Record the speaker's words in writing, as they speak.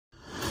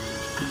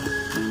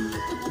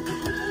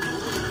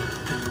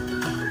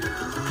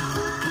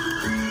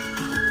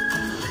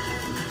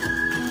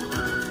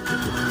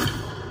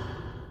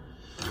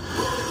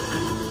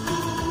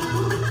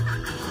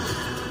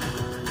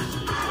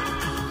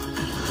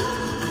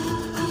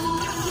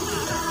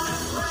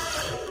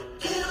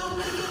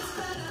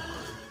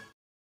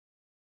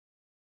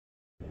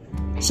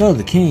So,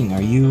 the king,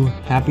 are you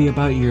happy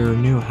about your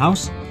new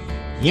house?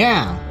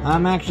 Yeah,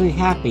 I'm actually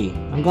happy.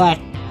 I'm glad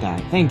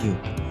that. Thank you.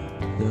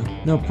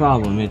 No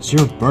problem. It's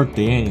your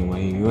birthday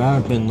anyway. You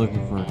haven't been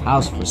looking for a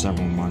house for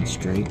several months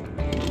straight.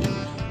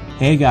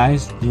 Hey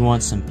guys, you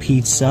want some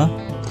pizza?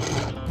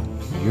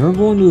 You're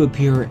going to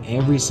appear in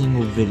every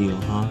single video,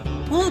 huh?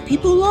 Well,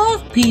 people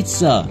love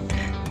pizza.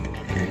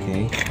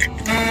 Okay.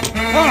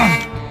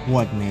 Ah!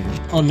 What made it?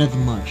 Oh,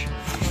 nothing much.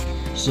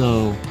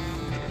 So,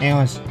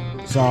 anyways,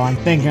 so I'm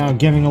thinking of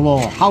giving a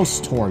little house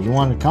tour. You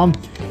want to come?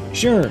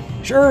 Sure.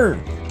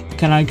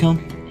 Can I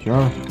come?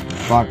 Sure.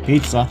 Brought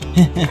pizza.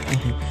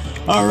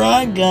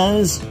 Alright,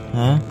 guys.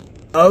 Huh?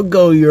 I'll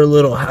go your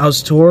little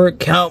house tour.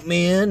 Count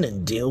me in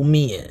and deal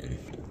me in.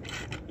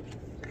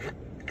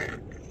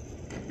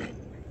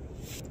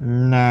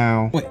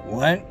 No. Wait,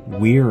 what?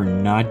 We're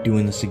not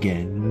doing this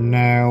again.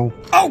 No.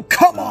 Oh,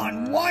 come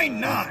on. Why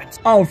not?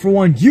 Oh, for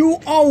one, you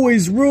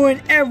always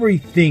ruin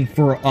everything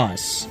for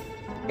us.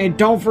 And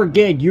don't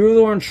forget, you're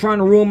the one trying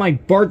to ruin my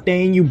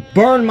birthday and you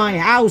burned my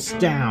house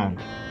down.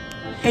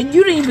 And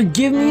you didn't even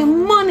give me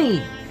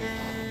money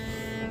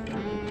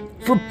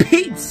for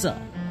pizza.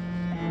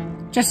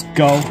 Just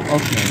go.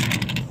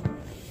 Okay.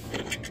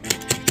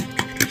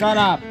 Shut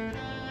up.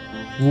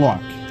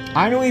 Look,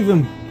 I don't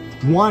even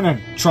want to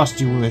trust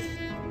you with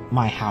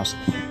my house.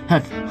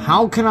 Heck,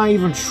 how can I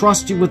even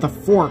trust you with a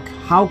fork?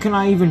 How can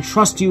I even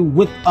trust you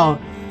with a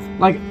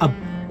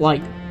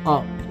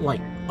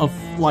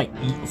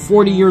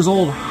 40 years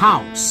old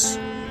house?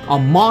 A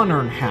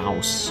modern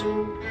house,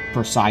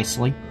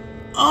 precisely.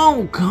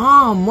 Oh,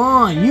 come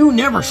on. You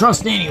never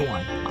trust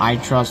anyone. I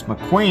trust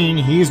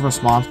McQueen. He's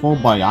responsible,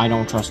 but I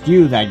don't trust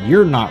you that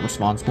you're not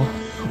responsible.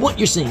 What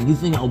you're saying? You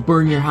think I'll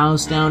burn your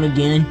house down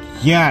again?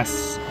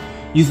 Yes.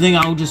 You think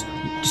I'll just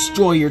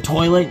destroy your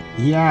toilet?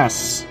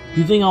 Yes.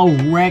 You think I'll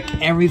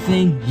wreck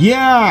everything?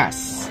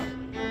 Yes.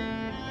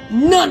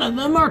 None of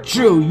them are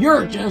true.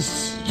 You're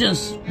just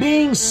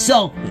being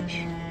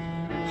selfish.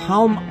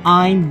 How am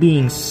I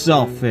being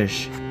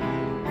selfish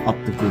up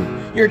the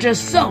group? You're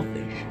just selfish.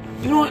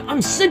 You know what?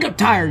 I'm sick of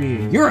tired of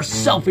you. You're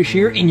selfish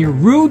here and you're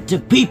rude to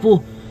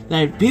people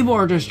that people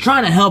are just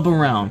trying to help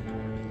around.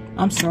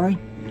 I'm sorry.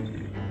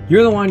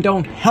 You're the one who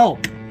don't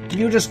help.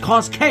 You just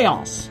cause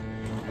chaos.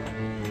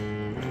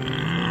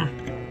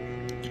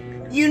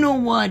 You know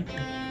what?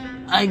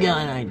 I got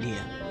an idea.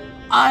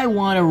 I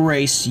want to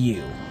race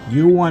you.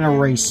 You want to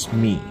race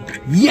me?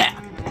 Yeah,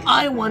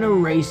 I want to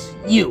race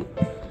you.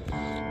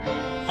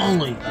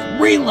 Only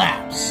 3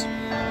 laps.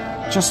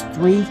 Just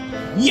 3?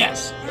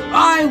 Yes.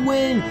 I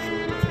win.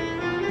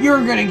 You're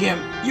gonna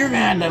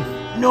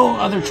have no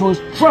other choice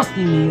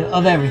trusting me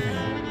of everything.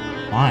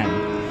 Fine.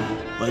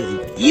 But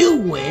if you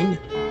win,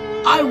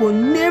 I will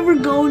never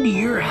go into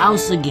your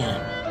house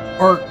again.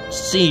 Or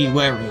see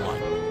everyone.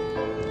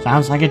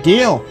 Sounds like a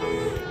deal.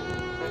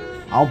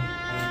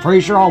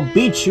 Pretty sure I'll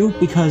beat you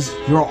because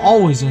you're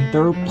always in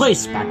 3rd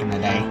place back in the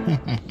day.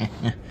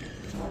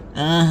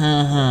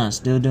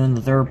 Still doing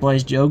the 3rd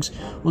place jokes?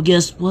 Well,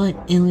 guess what?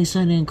 At least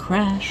I didn't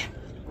crash.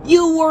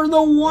 You were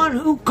the one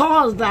who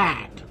caused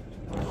that.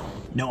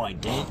 No, I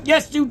didn't.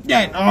 Yes, you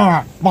did.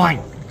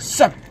 Fine.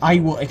 I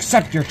will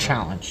accept your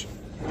challenge.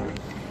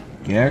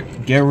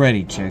 Get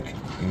ready, chick.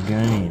 You're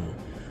gonna need it.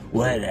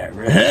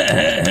 Whatever.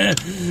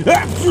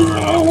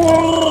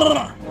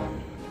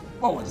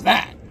 What was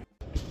that?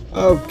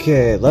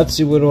 Okay, let's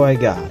see, what do I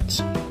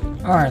got?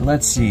 Alright,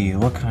 let's see,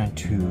 what kind of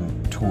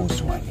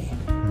tools do I need?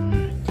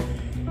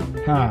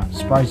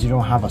 Surprised you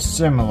don't have a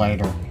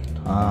simulator.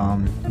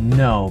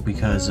 No,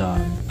 because,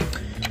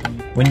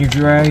 when you're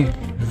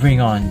driving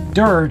on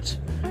dirt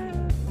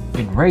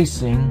in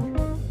racing,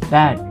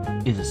 that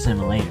is a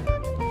simulator.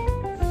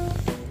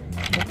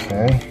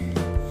 Okay.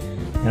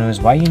 Anyways,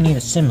 why do you need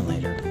a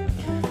simulator?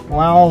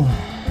 Well,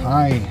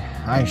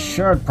 I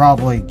should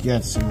probably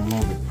get some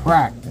little bit of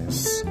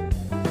practice.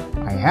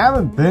 I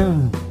haven't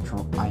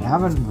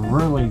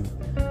really,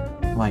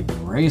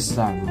 raced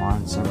that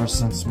much ever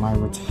since my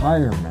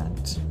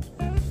retirement.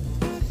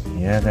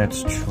 Yeah,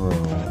 that's true.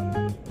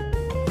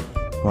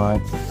 But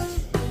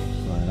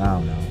I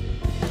don't know.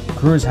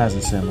 Cruz has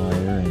a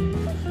simulator, and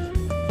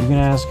you can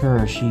ask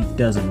her, she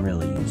doesn't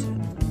really use it.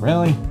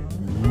 Really?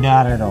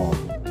 Not at all.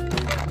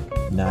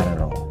 Not at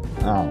all.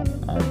 Oh,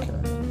 okay.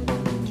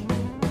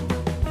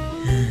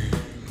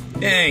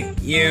 Hey,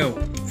 you!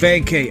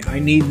 Vacate, I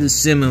need the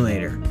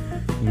simulator.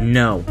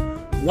 No.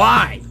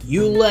 Why?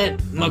 You let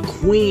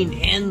McQueen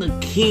and the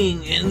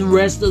king and the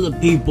rest of the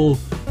people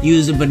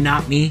use it, but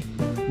not me?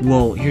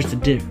 Well, here's the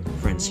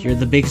difference. You're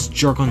the biggest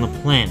jerk on the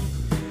planet.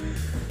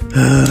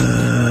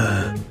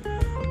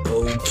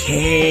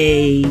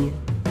 Okay.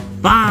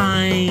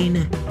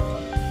 Fine.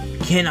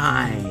 Can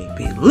I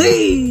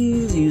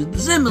please use the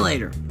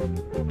simulator?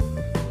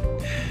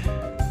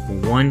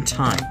 One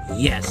time.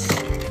 Yes.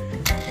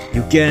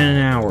 You get an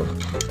hour.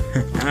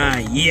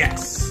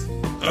 Yes.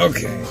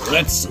 Okay,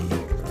 let's see.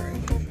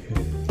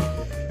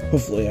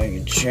 Hopefully I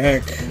can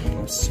check.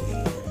 Let's see.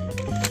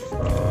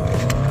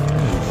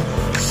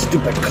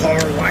 Stupid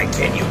car, why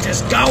can't you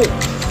just go?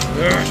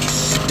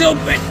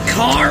 Stupid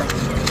car!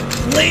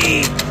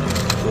 Leave!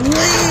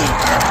 Leave!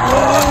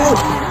 Oh!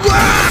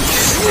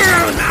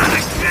 Not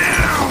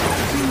again!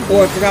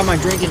 Oh, I forgot my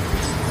drinking.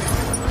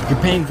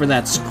 You're paying for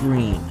that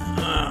screen.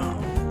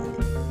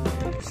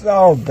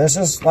 So, this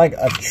is like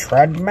a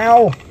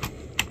treadmill?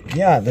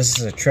 Yeah, this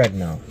is a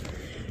treadmill.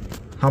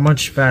 How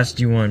much fast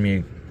do you want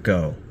me to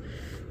go?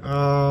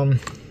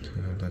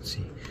 Let's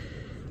see.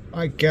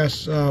 I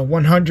guess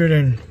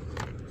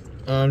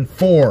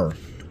 104.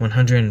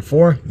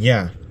 104?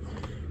 Yeah.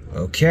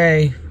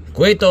 Okay.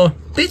 Cuito.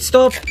 Pit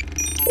stop.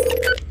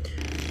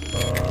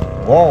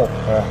 Whoa.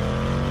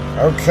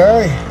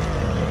 Okay.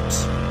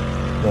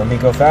 You want me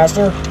to go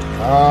faster?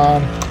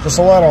 Just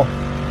a little.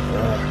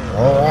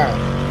 Alright.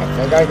 I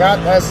think I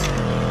got this.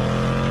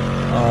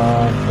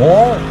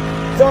 More?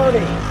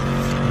 30.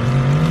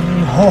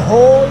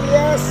 Oh,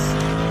 yes.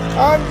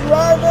 I'm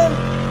driving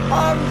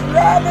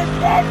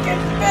back in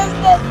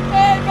business,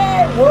 baby!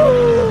 Woo!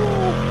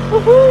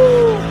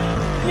 Woohoo!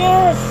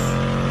 Yes!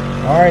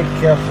 Alright,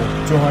 careful.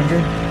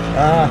 200?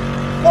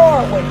 No,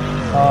 wait.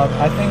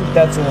 I think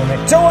that's a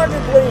limit.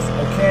 200, please!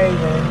 Okay,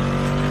 then.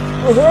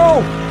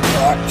 Woohoo!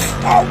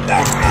 Oh, no!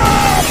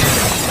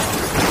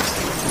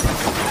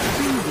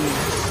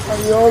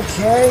 Are you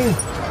okay?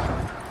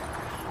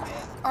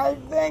 I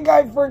think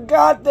I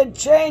forgot to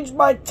change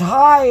my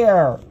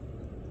tire.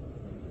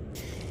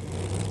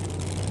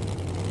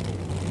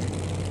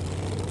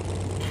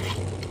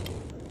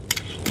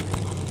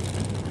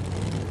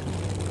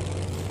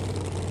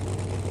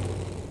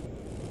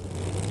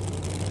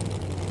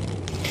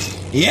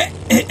 Yeah,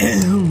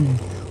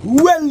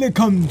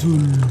 welcome to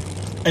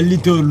a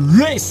little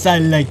race I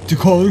like to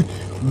call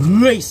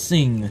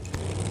racing.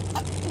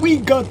 We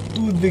got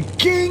to the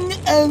king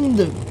and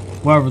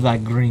wherever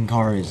that green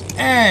car is.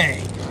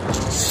 Hey,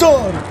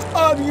 sword,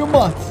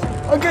 argument,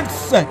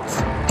 against set,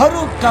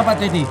 haruka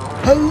pateti,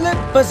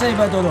 haleppa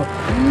seibadoro,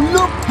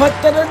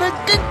 lupatara,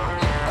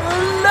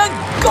 let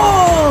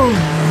go!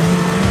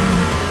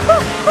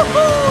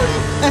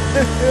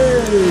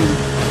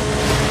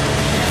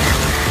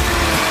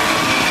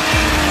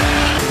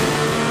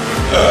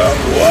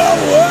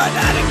 Whoa,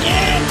 not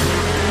again!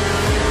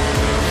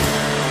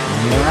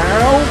 No,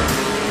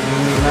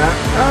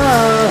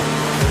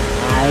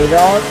 I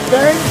don't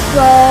think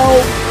so.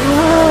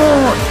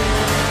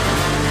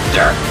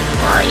 Dirt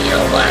for you,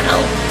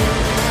 little.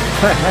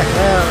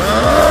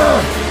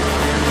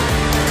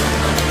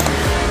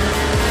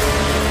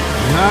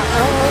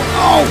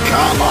 Oh,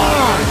 come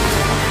on!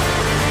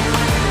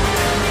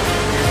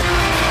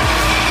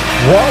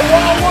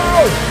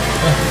 Whoa!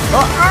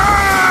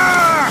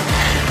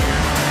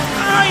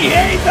 I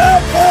hate the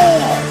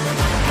ball!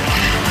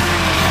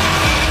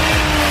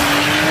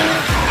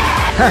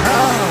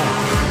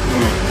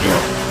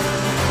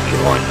 You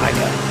want my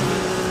gun?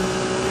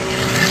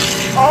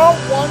 Oh,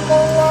 one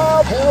more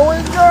lap! Here we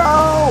go!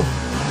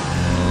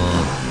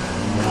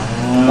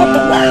 What the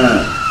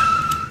fuck?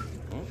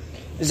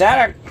 Is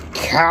that a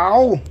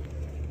cow?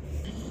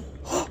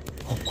 Oh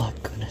my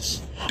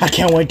goodness. I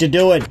can't wait to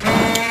do it!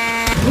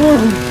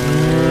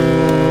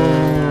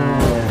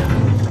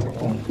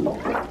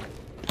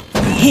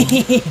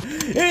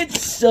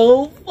 It's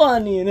so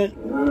funny, isn't it?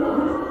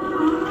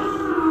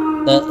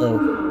 Uh-oh.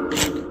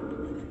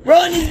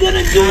 Run, he's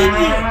gonna get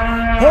me!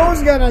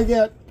 Who's gonna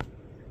get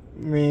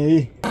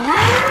me?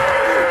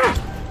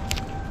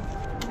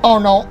 Oh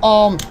no,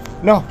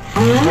 no,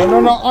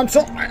 I'm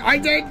so, I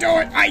didn't do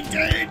it! I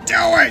didn't do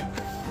it!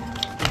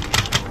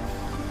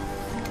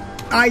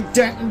 I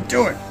didn't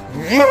do it!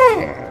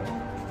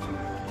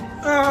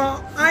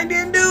 I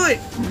didn't do it!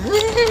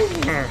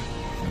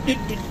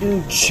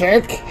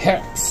 Check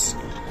hicks.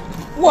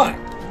 What?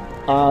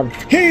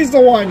 He's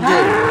the one did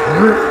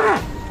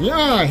it.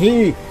 Yeah,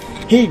 he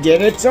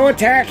did it, so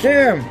attack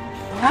him.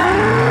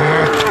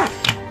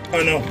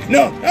 Oh no,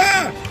 no,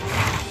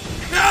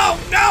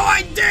 no,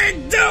 I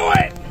didn't do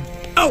it.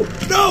 Oh,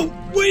 no,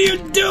 what are you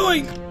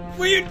doing?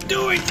 What are you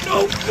doing?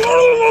 No.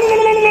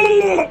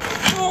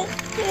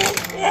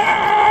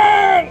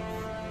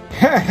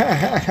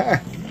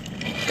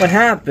 What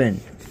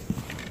happened?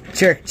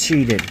 Chick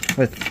cheated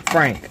with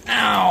Frank.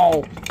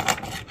 Ow!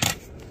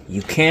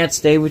 You can't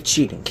stay with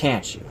cheating,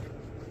 can't you?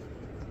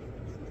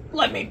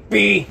 Let me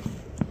be.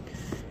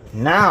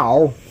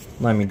 Now,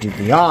 let me do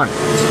the honors.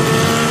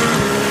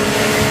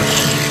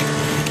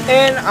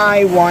 And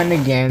I won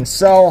again,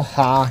 so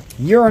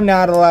you're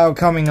not allowed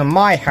coming to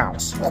my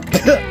house.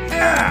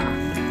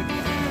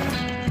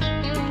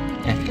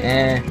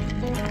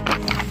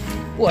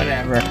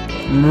 Whatever.